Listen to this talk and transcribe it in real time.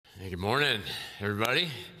Good morning, everybody,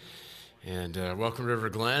 and welcome to River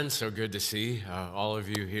Glen. So good to see all of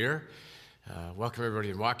you here. Welcome everybody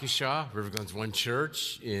in Waukesha. River Glen's one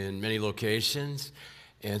church in many locations.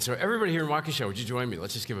 And so everybody here in Waukesha, would you join me?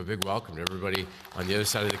 Let's just give a big welcome to everybody on the other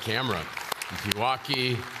side of the camera.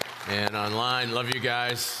 Pewaukee and online. Love you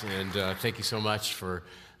guys, and thank you so much for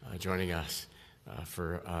joining us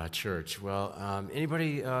for church. Well,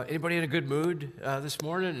 anybody in a good mood this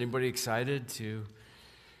morning? Anybody excited to...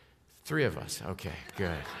 Three of us. Okay,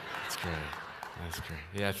 good. That's great. That's great.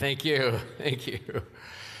 Yeah, thank you. Thank you.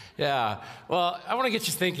 Yeah, well, I want to get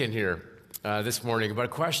you thinking here this morning about a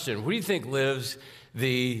question. Who do you think lives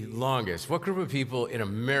the longest? What group of people in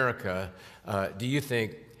America do you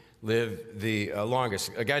think live the longest?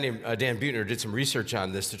 A guy named Dan Buettner did some research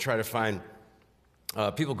on this to try to find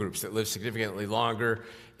people groups that live significantly longer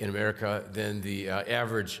in America than the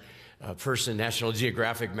average person. National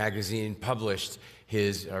Geographic magazine published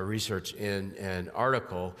his research in an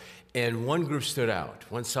article, and one group stood out.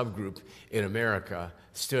 One subgroup in America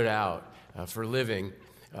stood out for living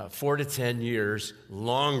 4 to 10 years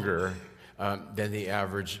longer than the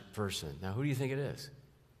average person. Now, who do you think it is?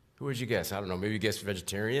 Who would you guess? I don't know. Maybe you guess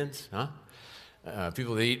vegetarians, huh?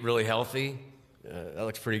 People that eat really healthy. That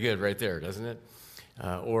looks pretty good right there, doesn't it?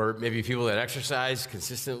 Or maybe people that exercise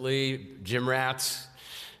consistently, gym rats,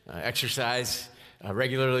 exercise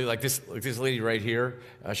regularly, like this lady right here,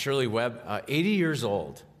 Shirley Webb, 80 years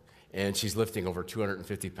old, and she's lifting over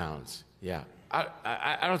 250 pounds. Yeah,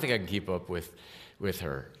 I don't think I can keep up with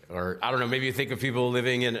her. Or I don't know, maybe you think of people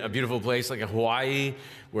living in a beautiful place like Hawaii,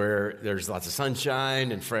 where there's lots of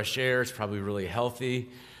sunshine and fresh air. It's probably really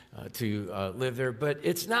healthy to live there, but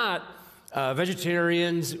it's not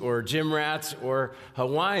vegetarians or gym rats or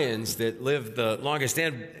Hawaiians that live the longest.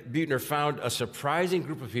 Dan Buettner found a surprising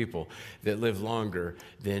group of people that live longer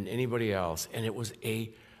than anybody else, and it was a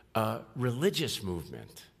religious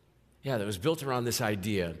movement. Yeah, that was built around this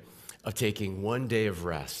idea of taking one day of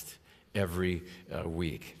rest every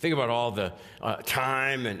week. Think about all the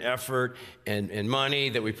time and effort and money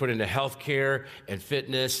that we put into healthcare and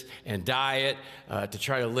fitness and diet to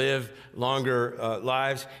try to live longer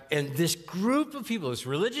lives. And this group of people, this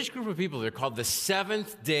religious group of people, they're called the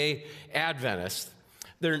Seventh-day Adventists.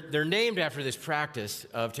 They're named after this practice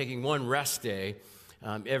of taking one rest day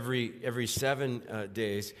every 7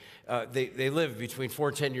 days. They live between 4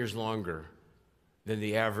 and 10 years longer than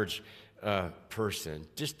the average person,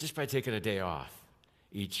 just by taking a day off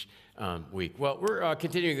each week. Well, we're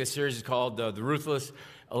continuing this series called The Ruthless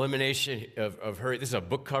Elimination of Hurry. This is a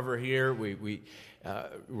book cover here.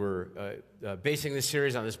 We're basing this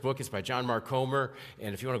series on this book. It's by John Mark Comer,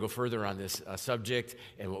 and if you want to go further on this subject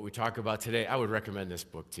and what we talk about today, I would recommend this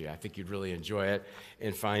book to you. I think you'd really enjoy it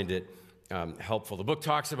and find it helpful. The book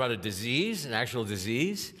talks about a disease, an actual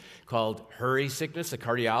disease called hurry sickness. A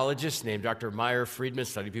cardiologist named Dr. Meyer Friedman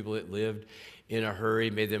studied people that lived in a hurry,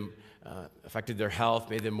 made them affected their health,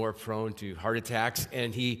 made them more prone to heart attacks,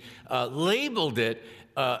 and he labeled it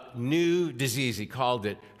a new disease. He called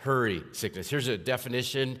it hurry sickness. Here's a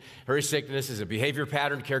definition. Hurry sickness is a behavior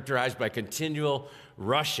pattern characterized by continual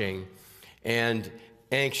rushing and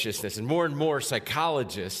anxiousness. And more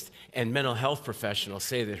psychologists and mental health professionals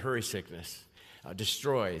say that hurry sickness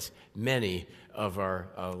destroys many of our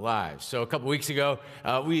lives. So a couple weeks ago,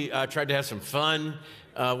 we tried to have some fun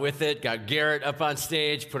with it, got Garrett up on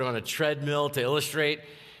stage, put him on a treadmill to illustrate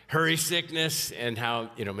hurry sickness and how,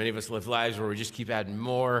 many of us live lives where we just keep adding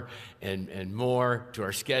more and more to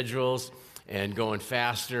our schedules and going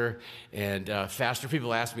faster and faster.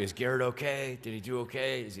 People ask me, is Garrett okay? Did he do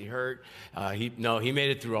okay? Is he hurt? No, he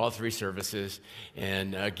made it through all 3 services,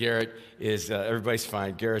 and Garrett is, everybody's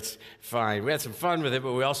fine. Garrett's fine. We had some fun with it,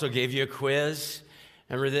 but we also gave you a quiz.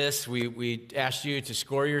 Remember this? We asked you to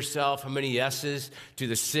score yourself how many yeses to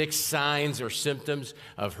the 6 signs or symptoms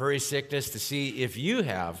of hurry sickness to see if you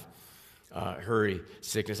have hurry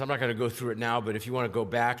sickness. I'm not going to go through it now, but if you want to go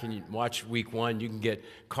back and you watch week 1, you can get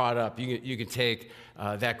caught up. You can take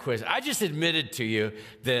that quiz. I just admitted to you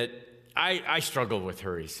that I struggled with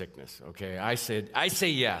hurry sickness, okay? I said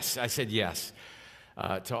yes. I said yes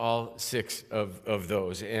to all 6 of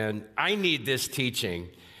those. And I need this teaching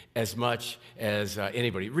as much as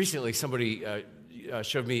anybody. Recently, somebody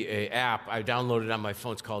showed me an app I downloaded on my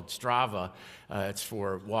phone. It's called Strava. It's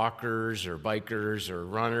for walkers or bikers or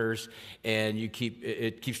runners, and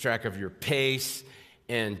it keeps track of your pace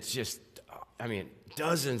and just,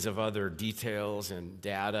 dozens of other details and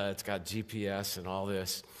data. It's got GPS and all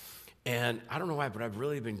this. And I don't know why, but I've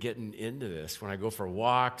really been getting into this. When I go for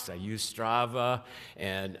walks, I use Strava,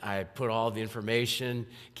 and I put all the information,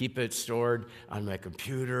 keep it stored on my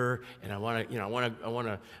computer, and I want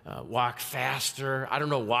to walk faster. I don't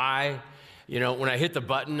know why. When I hit the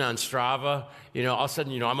button on Strava, all of a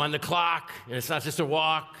sudden, I'm on the clock, and it's not just a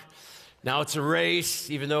walk. Now it's a race.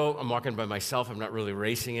 Even though I'm walking by myself, I'm not really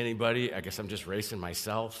racing anybody. I guess I'm just racing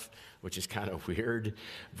myself, which is kind of weird.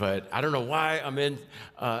 But I don't know why I'm in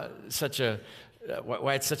why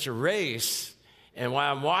it's such a race, and why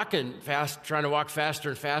I'm walking fast, trying to walk faster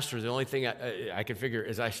and faster. The only thing I can figure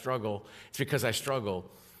is I struggle. It's because I struggle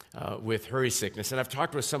with hurry sickness. And I've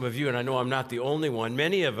talked with some of you, and I know I'm not the only one.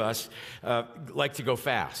 Many of us like to go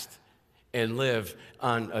fast and live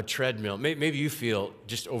on a treadmill. Maybe you feel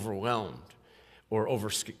just overwhelmed or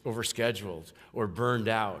overscheduled or burned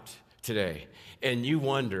out today. And you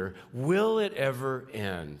wonder, will it ever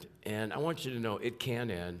end? And I want you to know it can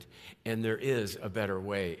end, and there is a better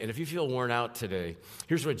way. And if you feel worn out today,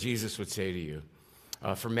 here's what Jesus would say to you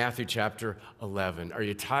from Matthew chapter 11. Are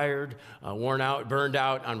you tired, worn out, burned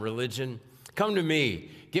out on religion? Come to me.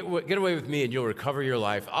 Get away with me, and you'll recover your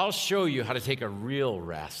life. I'll show you how to take a real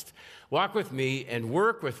rest. Walk with me and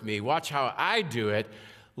work with me. Watch how I do it.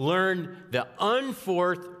 Learn the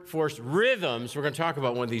unforced rhythms. We're going to talk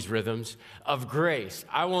about one of these rhythms of grace.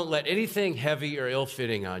 I won't let anything heavy or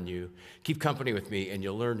ill-fitting on you. Keep company with me, and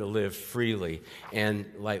you'll learn to live freely and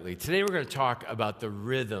lightly. Today, we're going to talk about the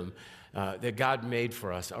rhythm that God made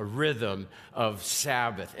for us, a rhythm of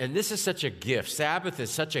Sabbath. And this is such a gift. Sabbath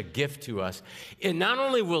is such a gift to us. It not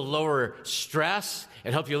only will lower stress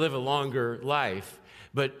and help you live a longer life,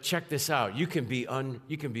 but check this out. You can be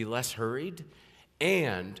less hurried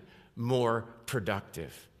and more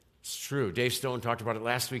productive. It's true. Dave Stone talked about it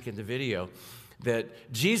last week in the video,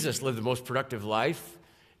 that Jesus lived the most productive life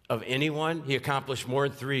of anyone. He accomplished more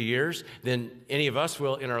in 3 years than any of us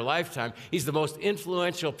will in our lifetime. He's the most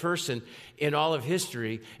influential person in all of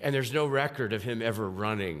history, and there's no record of him ever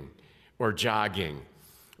running or jogging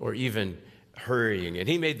or even hurrying. And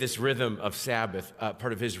he made this rhythm of Sabbath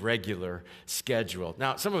part of his regular schedule.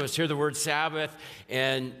 Now, some of us hear the word Sabbath,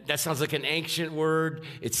 and that sounds like an ancient word.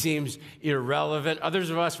 It seems irrelevant.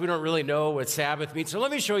 Others of us, we don't really know what Sabbath means. So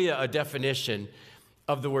let me show you a definition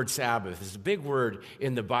of the word Sabbath. It's a big word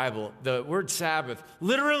in the Bible. The word Sabbath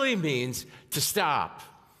literally means to stop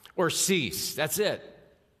or cease. That's it.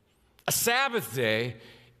 A Sabbath day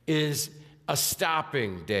is a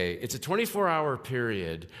stopping day. It's a 24-hour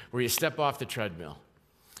period where you step off the treadmill.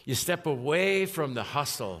 You step away from the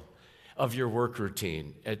hustle of your work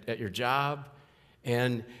routine at your job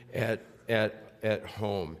and at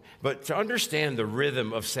home. But to understand the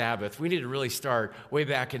rhythm of Sabbath, we need to really start way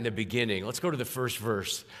back in the beginning. Let's go to the first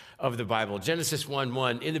verse of the Bible. Genesis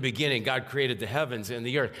 1:1, in the beginning, God created the heavens and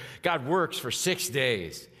the earth. God works for 6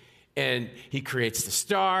 days, and he creates the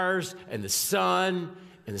stars and the sun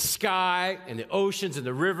and the sky and the oceans and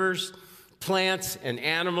the rivers, plants and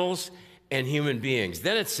animals and human beings.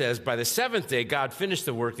 Then it says, by the seventh day, God finished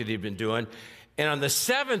the work that he'd been doing, and on the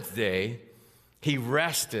seventh day, he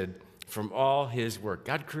rested from all his work.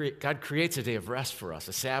 God creates a day of rest for us,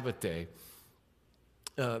 a Sabbath day,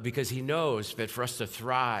 because he knows that for us to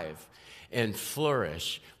thrive and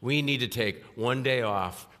flourish, we need to take one day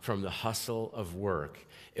off from the hustle of work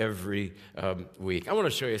every week. I want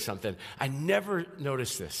to show you something. I never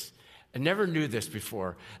noticed this. I never knew this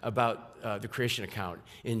before about the creation account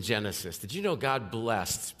in Genesis. Did you know God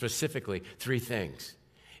blessed specifically 3 things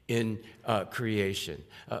in creation?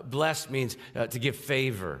 Blessed means to give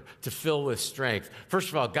favor, to fill with strength. First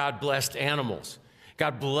of all, God blessed animals.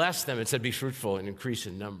 God blessed them and said, be fruitful and increase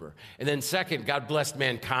in number. And then second, God blessed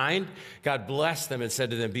mankind. God blessed them and said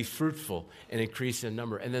to them, be fruitful and increase in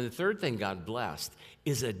number. And then the third thing God blessed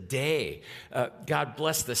is a day. God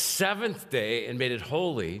blessed the seventh day and made it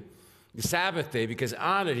holy, the Sabbath day, because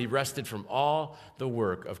on it he rested from all the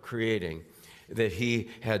work of creating that he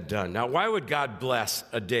had done. Now, why would God bless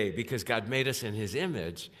a day? Because God made us in his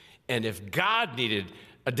image, and if God needed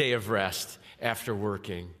a day of rest after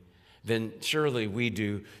working, then surely we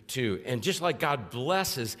do too. And just like God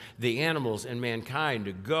blesses the animals and mankind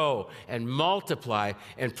to go and multiply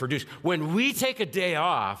and produce, when we take a day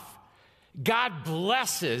off, God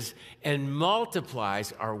blesses and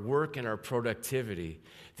multiplies our work and our productivity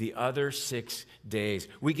the other 6 days.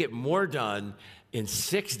 We get more done in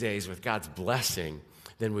 6 days with God's blessing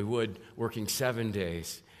than we would working 7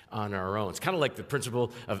 days on our own. It's kind of like the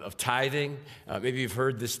principle of tithing. Maybe you've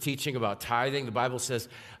heard this teaching about tithing. The Bible says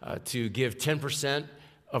to give 10%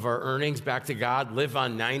 of our earnings back to God, live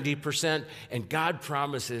on 90%, and God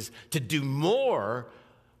promises to do more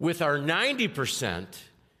with our 90%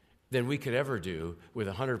 than we could ever do with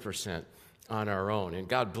 100% on our own. And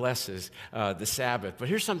God blesses the Sabbath. But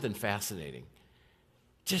here's something fascinating.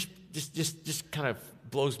 Just kind of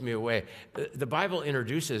blows me away. The Bible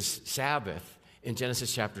introduces Sabbath in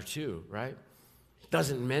Genesis chapter 2, right?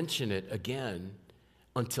 Doesn't mention it again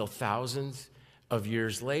until thousands of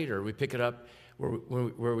years later. We pick it up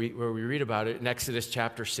where we read about it in Exodus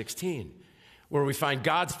chapter 16, where we find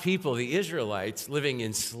God's people, the Israelites, living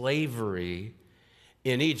in slavery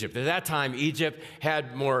in Egypt. At that time, Egypt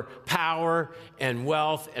had more power and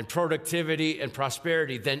wealth and productivity and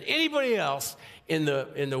prosperity than anybody else in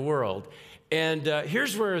the world. And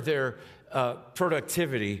here's where their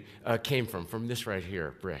productivity came from this right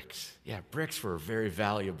here, bricks. Yeah, bricks were very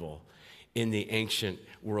valuable in the ancient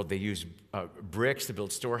world. They used bricks to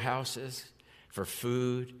build storehouses for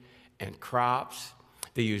food and crops.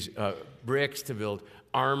 They used bricks to build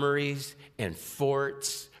armories and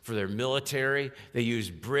forts for their military. They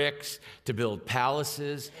used bricks to build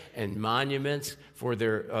palaces and monuments for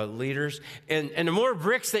their leaders. And the more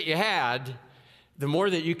bricks that you had, the more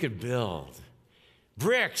that you could build.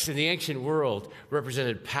 Bricks in the ancient world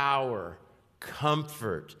represented power,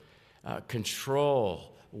 comfort,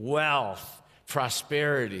 control, wealth,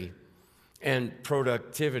 prosperity, and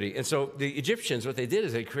productivity. And so the Egyptians, what they did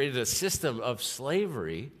is they created a system of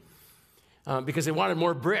slavery because they wanted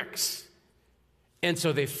more bricks. And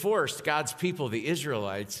so they forced God's people, the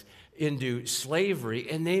Israelites, into slavery,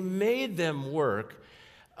 and they made them work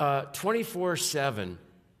 24/7,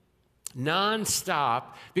 nonstop,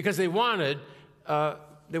 because they wanted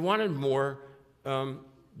more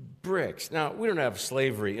bricks. Now, we don't have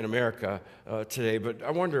slavery in America today, but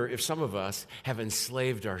I wonder if some of us have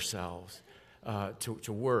enslaved ourselves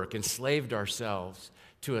to work, enslaved ourselves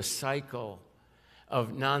to a cycle of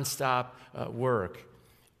nonstop work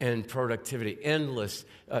and productivity, endless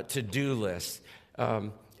to-do lists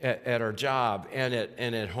at our job and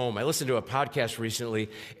at home. I listened to a podcast recently,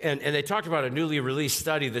 and they talked about a newly released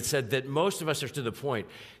study that said that most of us are to the point.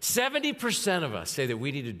 70% of us say that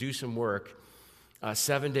we need to do some work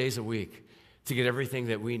 7 days a week to get everything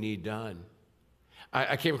that we need done.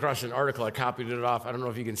 I came across an article. I copied it off. I don't know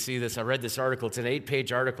if you can see this. I read this article. It's an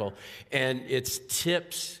 8-page article, and it's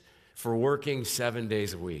tips for working 7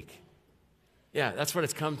 days a week. Yeah, that's what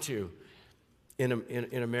it's come to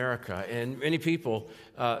in America. And many people,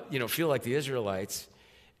 feel like the Israelites,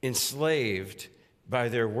 enslaved by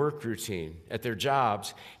their work routine at their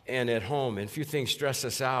jobs and at home. And few things stress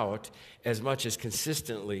us out as much as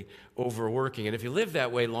consistently overworking. And if you live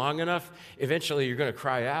that way long enough, eventually you're going to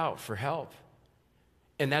cry out for help.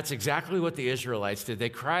 And that's exactly what the Israelites did. They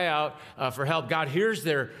cry out for help. God hears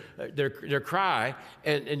their cry.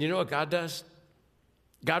 And you know what God does?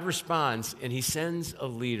 God responds, and he sends a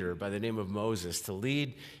leader by the name of Moses to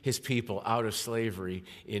lead his people out of slavery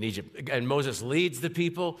in Egypt. And Moses leads the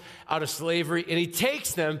people out of slavery, and he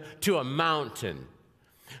takes them to a mountain,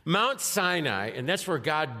 Mount Sinai, and that's where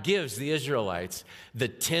God gives the Israelites the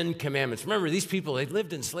 10 Commandments. Remember, these people, they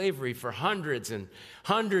lived in slavery for hundreds and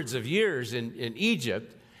hundreds of years in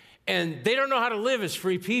Egypt, and they don't know how to live as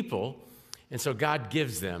free people, and so God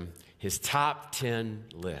gives them his top 10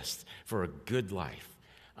 list for a good life,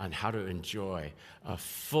 on how to enjoy a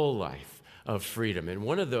full life of freedom. And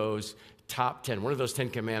one of those top 10, one of those 10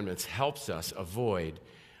 commandments helps us avoid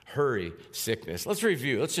hurry sickness. Let's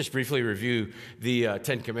just briefly review the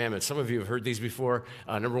 10 commandments. Some of you have heard these before.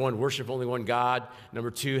 Number 1, worship only one God. Number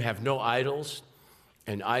 2, have no idols.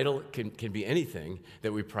 An idol can be anything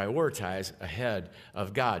that we prioritize ahead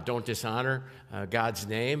of God. Don't dishonor God's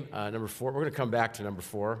name. Number 4, we're going to come back to number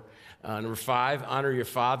 4. Number 5, honor your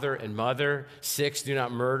father and mother. 6, do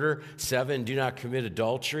not murder. 7, do not commit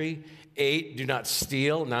adultery. 8, do not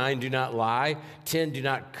steal. 9, do not lie. 10, do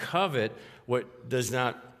not covet what does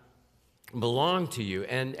not belong to you.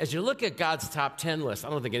 And as you look at God's top 10 list, I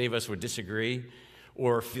don't think any of us would disagree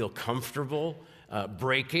or feel comfortable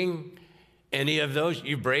breaking any of those.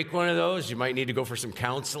 You break one of those, you might need to go for some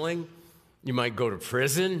counseling. You might go to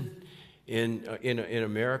prison in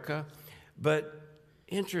America. But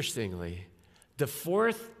interestingly, the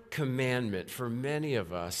 4th commandment for many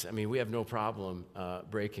of us, we have no problem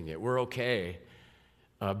breaking it. We're okay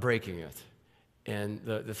breaking it. And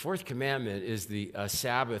the 4th commandment is the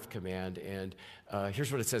Sabbath command. And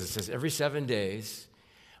here's what it says. It says, every 7 days,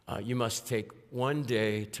 you must take 1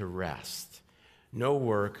 day to rest. No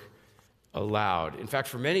work allowed. In fact,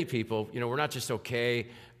 for many people, we're not just okay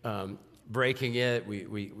breaking it.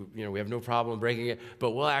 We have no problem breaking it,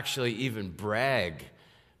 but we'll actually even brag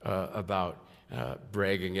about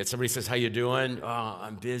bragging it. Somebody says, how you doing? Oh,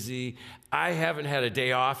 I'm busy. I haven't had a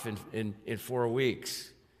day off in 4 weeks.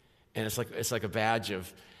 And it's like a badge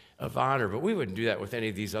of of honor. But we wouldn't do that with any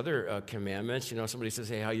of these other commandments. You know, somebody says,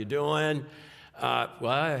 hey, how you doing?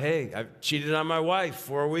 Well, hey, I've cheated on my wife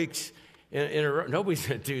 4 weeks in a row. Nobody's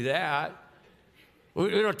going to do that. We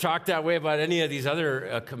don't talk that way about any of these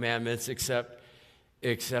other commandments except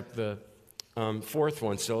the fourth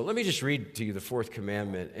one. So let me just read to you the fourth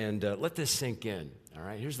commandment and let this sink in. All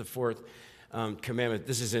right, here's the fourth commandment.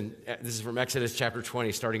 This is from Exodus chapter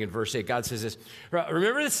 20, starting in verse 8. God says this: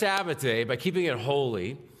 remember the Sabbath day by keeping it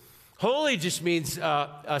holy. Holy just means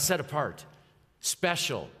set apart,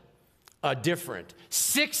 special, different.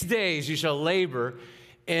 6 days you shall labor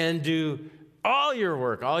and do all your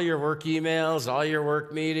work emails, all your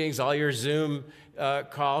work meetings, all your Zoom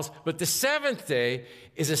calls. But the seventh day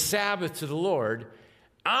is a Sabbath to the Lord.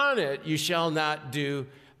 On it you shall not do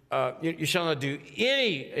any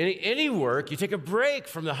work. You take a break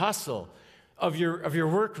from the hustle of your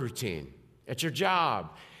work routine at your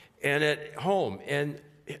job and at home. And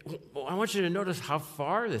I want you to notice how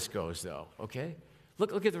far this goes, though. Okay.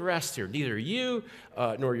 Look at the rest here. Neither you,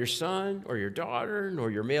 nor your son, or your daughter, nor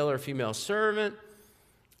your male or female servant,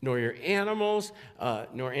 nor your animals,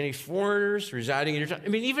 nor any foreigners residing in your town. I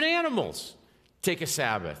mean, even animals take a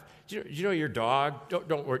Sabbath. Do you know your dog?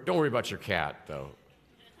 Don't worry about your cat, though.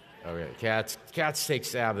 Okay, cats take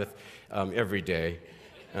Sabbath every day.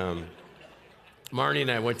 Marnie and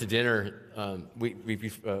I went to dinner week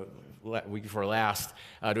before last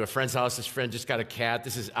to a friend's house. This friend just got a cat.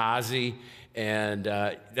 This is Ozzy. And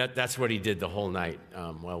that's what he did the whole night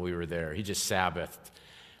while we were there. He just Sabbathed.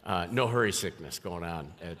 No hurry sickness going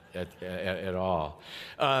on at all.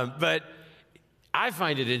 But I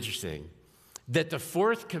find it interesting that the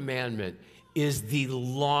fourth commandment is the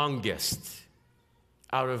longest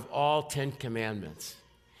out of all 10 commandments.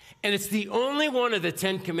 And it's the only one of the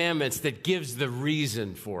 10 commandments that gives the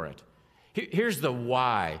reason for it. Here's the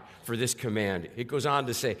why for this command. It goes on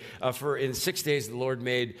to say, for in 6 days the Lord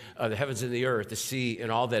made the heavens and the earth, the sea, and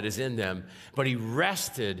all that is in them. But he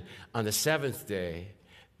rested on the seventh day.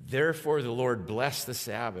 Therefore the Lord blessed the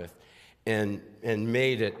Sabbath and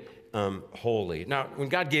made it holy. Now, when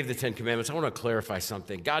God gave the 10 commandments, I want to clarify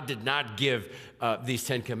something. God did not give these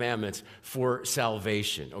 10 commandments for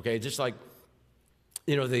salvation, okay? Just like,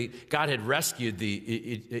 you know, God had rescued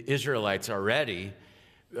the Israelites already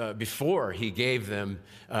before he gave them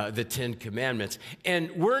the 10 commandments.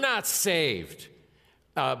 And we're not saved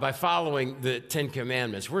by following the 10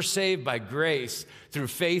 commandments. We're saved by grace through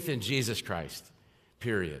faith in Jesus Christ,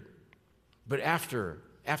 period. But after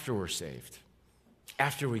we're saved,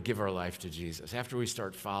 after we give our life to Jesus, after we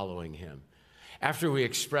start following him, after we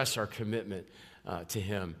express our commitment to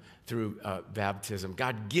him through baptism,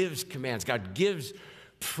 God gives commands. God gives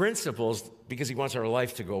principles because he wants our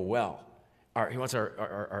life to go well. He wants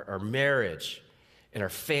our marriage and our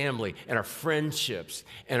family and our friendships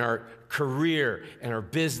and our career and our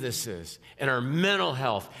businesses and our mental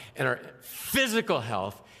health and our physical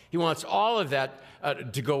health. He wants all of that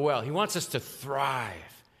to go well. He wants us to thrive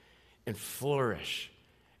and flourish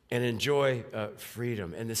and enjoy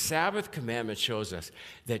freedom. And the Sabbath commandment shows us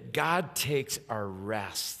that God takes our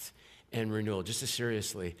rest and renewal just as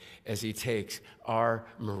seriously as he takes our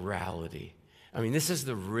morality. I mean, this is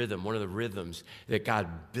the rhythm, one of the rhythms that God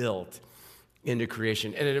built into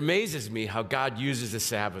creation. And it amazes me how God uses the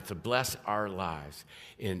Sabbath to bless our lives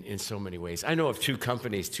in so many ways. I know of two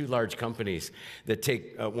large companies that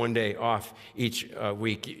take one day off each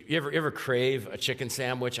week. You ever crave a chicken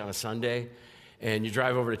sandwich on a Sunday? And you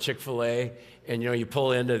drive over to Chick-fil-A, and, you know, you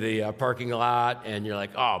pull into the parking lot, and you're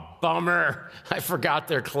like, oh, bummer, I forgot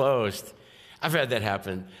they're closed. I've had that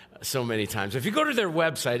happen so many times. If you go to their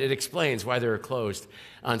website, it explains why they were closed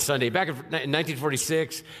on Sunday. Back in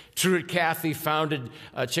 1946, Truett Cathy founded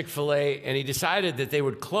Chick-fil-A, and he decided that they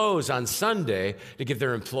would close on Sunday to give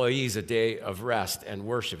their employees a day of rest and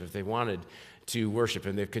worship if they wanted to worship.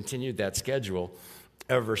 And they've continued that schedule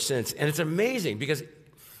ever since. And it's amazing because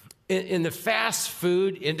in the fast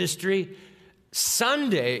food industry,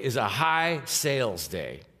 Sunday is a high sales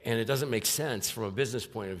day. And it doesn't make sense from a business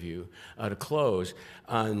point of view to close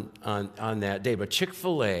on that day. But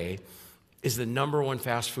Chick-fil-A is the number one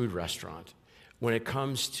fast food restaurant when it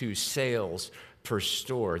comes to sales per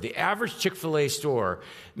store. The average Chick-fil-A store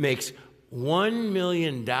makes $1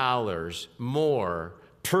 million more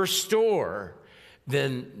per store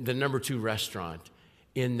than the number two restaurant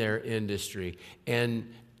in their industry.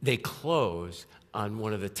 And they close on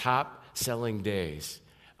one of the top selling days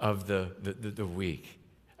of the week.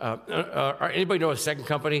 Anybody know a second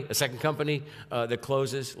company that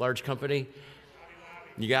closes, large company?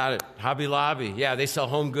 You got it, Hobby Lobby. Yeah, they sell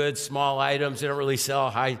home goods, small items. They don't really sell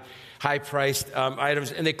high high-priced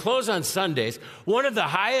items, and they close on Sundays, one of the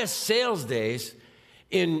highest sales days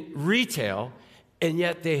in retail, and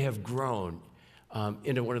yet they have grown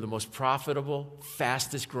into one of the most profitable,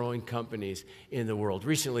 fastest-growing companies in the world.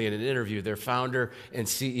 Recently, in an interview, their founder and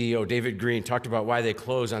CEO, David Green, talked about why they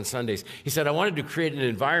close on Sundays. He said, I wanted to create an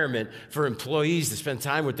environment for employees to spend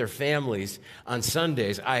time with their families on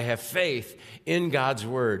Sundays. I have faith in God's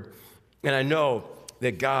word, and I know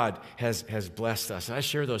that God has blessed us. And I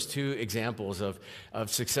share those two examples of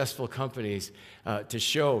successful companies to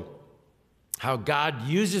show how God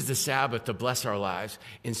uses the Sabbath to bless our lives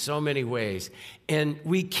in so many ways. And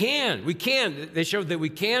they showed that we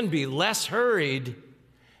can be less hurried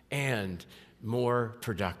and more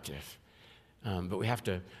productive. But we have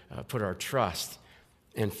to put our trust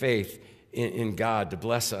and faith in God to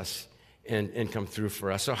bless us and come through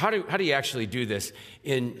for us. So how do you actually do this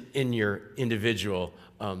in your individual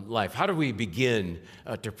life? How do we begin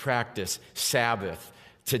to practice Sabbath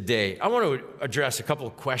today? I want to address a couple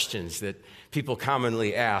of questions that people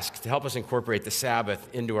commonly ask to help us incorporate the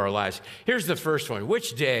Sabbath into our lives. Here's the first one.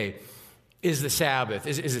 Which day is the Sabbath?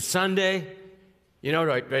 Is it Sunday? You know,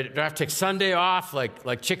 do I have to take Sunday off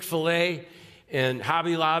like Chick-fil-A and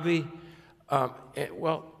Hobby Lobby?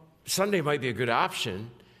 Well, Sunday might be a good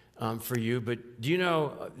option for you, but do you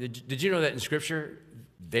know, did you know that in Scripture,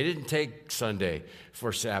 they didn't take Sunday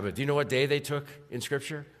for Sabbath? Do you know what day they took in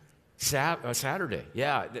Scripture? Saturday.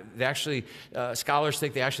 Yeah, they actually, scholars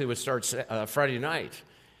think they actually would start Friday night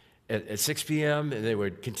at 6 p.m. and they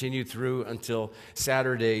would continue through until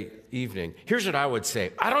Saturday evening. Here's what I would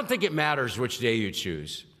say. I don't think it matters which day you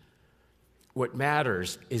choose. What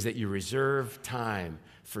matters is that you reserve time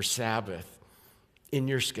for Sabbath in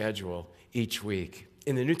your schedule each week.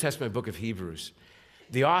 In the New Testament book of Hebrews,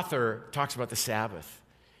 the author talks about the Sabbath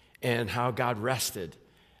and how God rested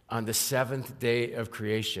on the seventh day of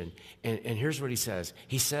creation. And here's what he says.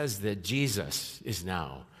 He says that Jesus is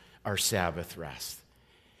now our Sabbath rest.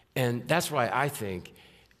 And that's why I think,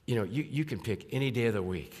 you can pick any day of the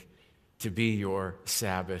week to be your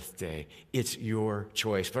Sabbath day. It's your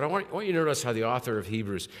choice. But I want you to notice how the author of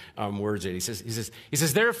Hebrews words it. He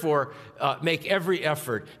says, therefore, make every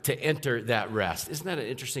effort to enter that rest. Isn't that an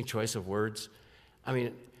interesting choice of words? I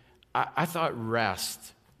mean, I thought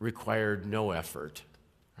rest required no effort.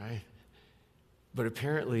 Right? But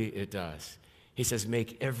apparently it does. He says,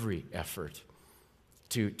 make every effort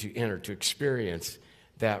to enter, to experience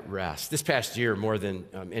that rest. This past year, more than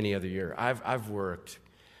any other year, I've worked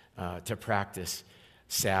to practice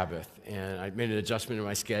Sabbath, and I made an adjustment in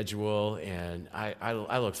my schedule, and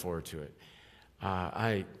I look forward to it.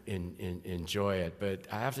 I enjoy it, but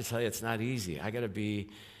I have to tell you, it's not easy. I got to be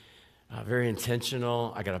very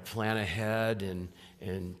intentional. I got to plan ahead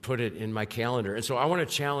and put it in my calendar. And so I want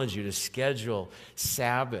to challenge you to schedule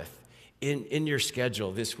Sabbath in your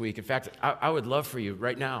schedule this week. In fact, I would love for you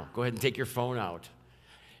right now, go ahead and take your phone out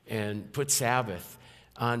and put Sabbath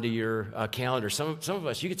onto your calendar. Some of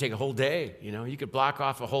us, you could take a whole day. You could block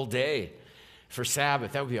off a whole day for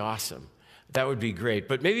Sabbath. That would be awesome. That would be great.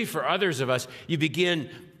 But maybe for others of us, you begin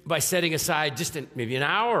by setting aside just maybe an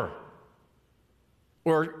hour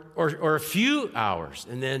or a few hours,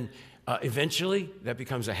 and then eventually that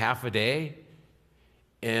becomes a half a day,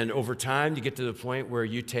 and over time you get to the point where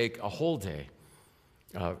you take a whole day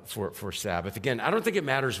for Sabbath. Again, I don't think it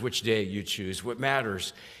matters which day you choose. What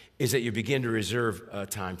matters is that you begin to reserve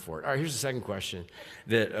time for it. All right, here's the second question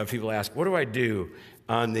that people ask. What do I do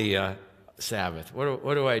on the Sabbath?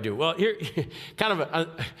 What do I do? Well, here, kind of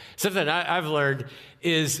something I've learned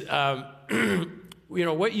is,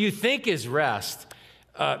 what you think is rest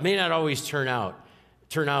may not always turn out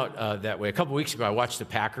that way. A couple weeks ago, I watched the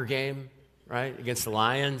Packer game, right, against the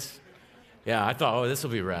Lions. Yeah, I thought, this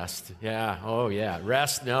will be rest. Yeah,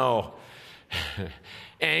 rest, no.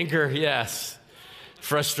 Anger, yes.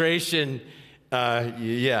 Frustration,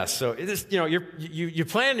 yes. So you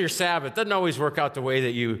plan your Sabbath. Doesn't always work out the way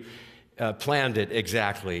that you planned it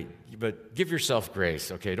exactly. But give yourself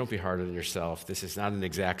grace, okay? Don't be hard on yourself. This is not an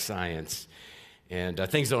exact science. And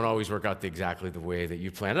things don't always work out exactly the way that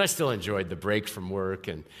you planned. And I still enjoyed the break from work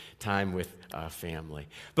and time with family.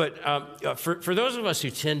 But for those of us who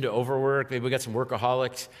tend to overwork, maybe we got some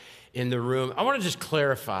workaholics in the room, I want to just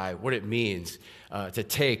clarify what it means to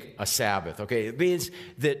take a Sabbath, okay? It means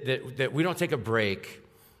that we don't take a break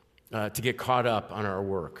to get caught up on our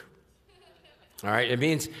work, all right? It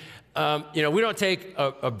means, we don't take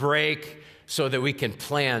a break so that we can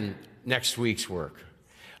plan next week's work.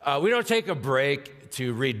 We don't take a break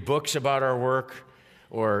to read books about our work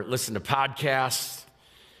or listen to podcasts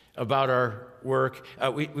about our work.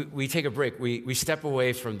 We take a break. We step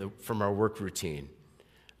away from our work routine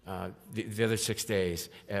the other 6 days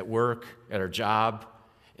at work, at our job,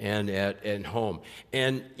 and at home.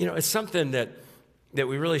 And, it's something that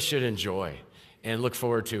we really should enjoy and look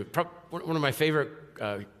forward to. One of my favorite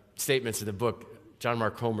statements in the book, John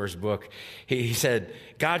Mark Comer's book, he said,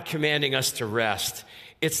 God commanding us to rest,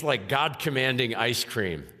 it's like God commanding ice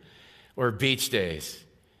cream or beach days.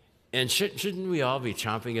 And shouldn't we all be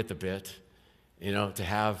chomping at the bit, to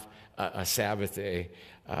have a Sabbath day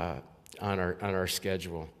on our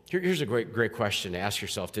schedule? Here's a great question to ask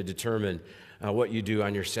yourself to determine what you do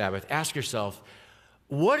on your Sabbath. Ask yourself,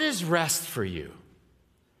 what is rest for you?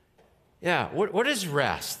 Yeah, what is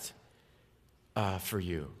rest for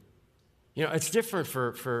you? It's different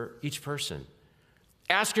for each person.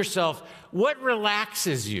 Ask yourself, what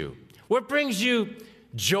relaxes you? What brings you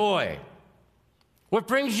joy? What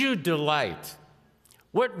brings you delight?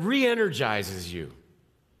 What re-energizes you?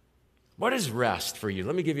 What is rest for you?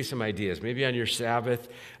 Let me give you some ideas. Maybe on your Sabbath,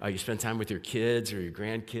 you spend time with your kids or your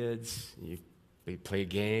grandkids. You play a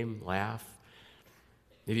game, laugh.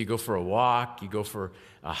 Maybe you go for a walk. You go for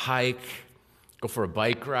a hike. Go for a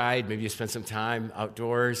bike ride. Maybe you spend some time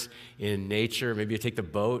outdoors in nature. Maybe you take the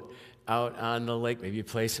boat out on the lake. Maybe you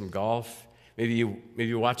play some golf. Maybe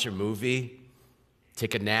you watch a movie,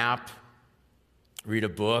 take a nap, read a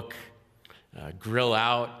book, grill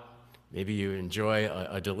out. Maybe you enjoy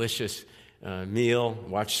a delicious meal,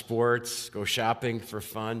 watch sports, go shopping for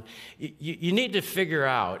fun. You need to figure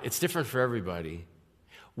out, it's different for everybody,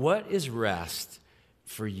 what is rest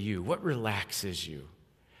for you? What relaxes you?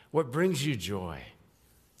 What brings you joy?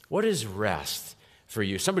 What is rest for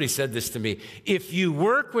you? Somebody said this to me, if you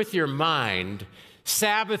work with your mind,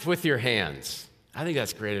 Sabbath with your hands. I think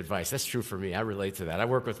that's great advice. That's true for me. I relate to that. I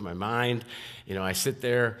work with my mind. I sit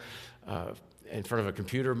there in front of a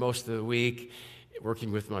computer most of the week,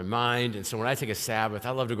 working with my mind. And so when I take a Sabbath, I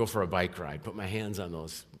love to go for a bike ride, put my hands on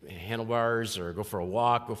those handlebars, or go for a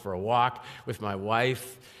walk with my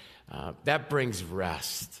wife. That brings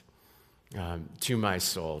rest to my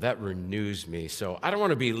soul. That renews me. So I don't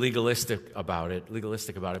want to be legalistic about it,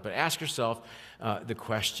 but ask yourself the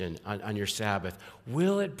question on your Sabbath,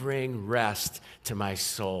 will it bring rest to my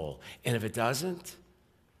soul? And if it doesn't,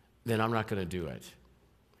 then I'm not going to do it.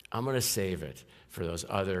 I'm going to save it for those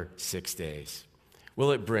other 6 days.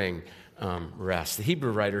 Will it bring rest? The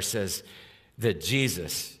Hebrew writer says that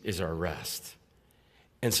Jesus is our rest.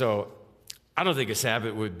 And so I don't think a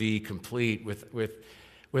Sabbath would be complete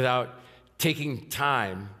without taking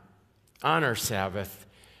time on our Sabbath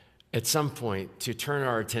at some point to turn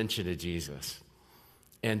our attention to Jesus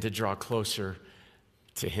and to draw closer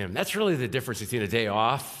to him. That's really the difference between a day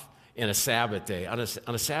off and a Sabbath day. On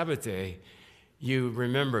a Sabbath day, you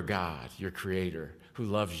remember God, your creator, who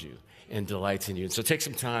loves you and delights in you. And so take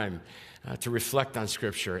some time to reflect on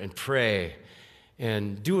Scripture and pray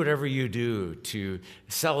and do whatever you do to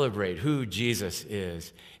celebrate who Jesus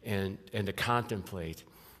is and to contemplate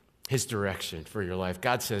his direction for your life.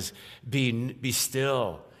 God says, be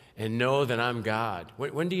still and know that I'm God.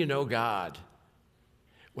 When do you know God?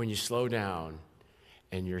 When you slow down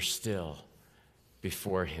and you're still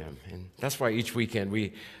before him. And that's why each weekend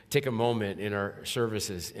we take a moment in our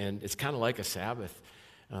services, and it's kind of like a Sabbath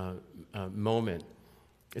moment.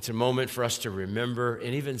 It's a moment for us to remember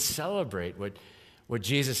and even celebrate what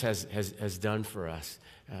Jesus has done for us,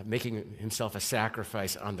 making himself a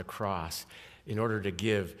sacrifice on the cross in order to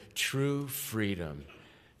give true freedom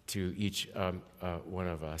to each one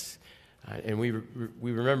of us. And we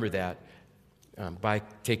remember that by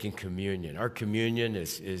taking communion. Our communion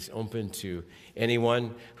is open to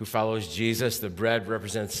anyone who follows Jesus. The bread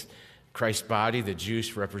represents Christ's body. The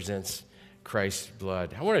juice represents Christ's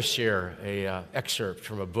blood. I want to share an excerpt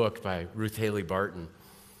from a book by Ruth Haley Barton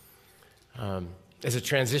as a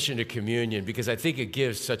transition to communion, because I think it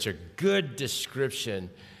gives such a good description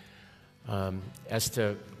as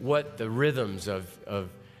to what the rhythms of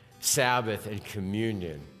Sabbath and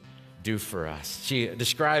communion do for us. She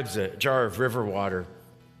describes a jar of river water.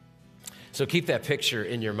 So keep that picture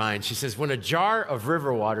in your mind. She says, when a jar of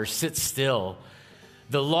river water sits still,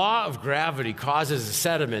 the law of gravity causes the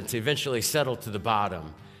sediment to eventually settle to the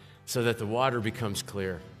bottom so that the water becomes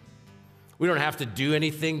clear. We don't have to do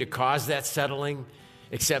anything to cause that settling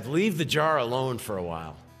except leave the jar alone for a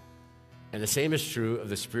while. And the same is true of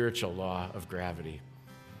the spiritual law of gravity.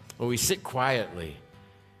 When we sit quietly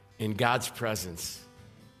in God's presence,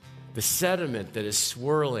 the sediment that is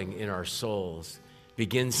swirling in our souls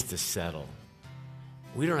begins to settle.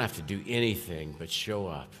 We don't have to do anything but show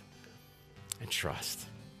up and trust.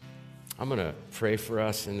 I'm going to pray for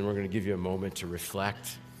us, and then we're going to give you a moment to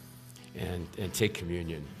reflect and take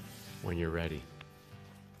communion when you're ready.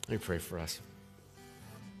 Let me pray for us.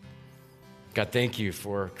 God, thank you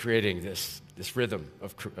for creating this rhythm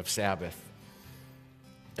of Sabbath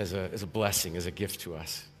as a blessing, as a gift to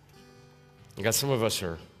us. And God, some of us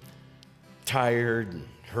are tired and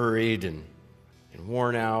hurried and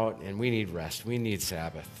worn out, and we need rest. We need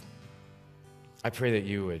Sabbath. I pray that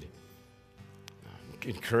you would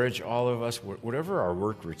encourage all of us, whatever our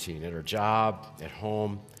work routine, at our job, at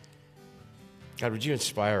home. God, would you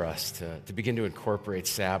inspire us to begin to incorporate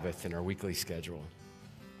Sabbath in our weekly schedule?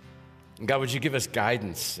 And God, would you give us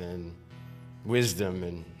guidance and wisdom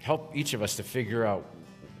and help each of us to figure out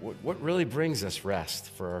what really brings us rest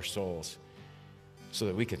for our souls so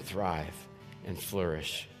that we can thrive and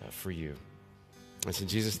flourish for you. It's in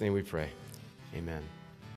Jesus' name we pray. Amen.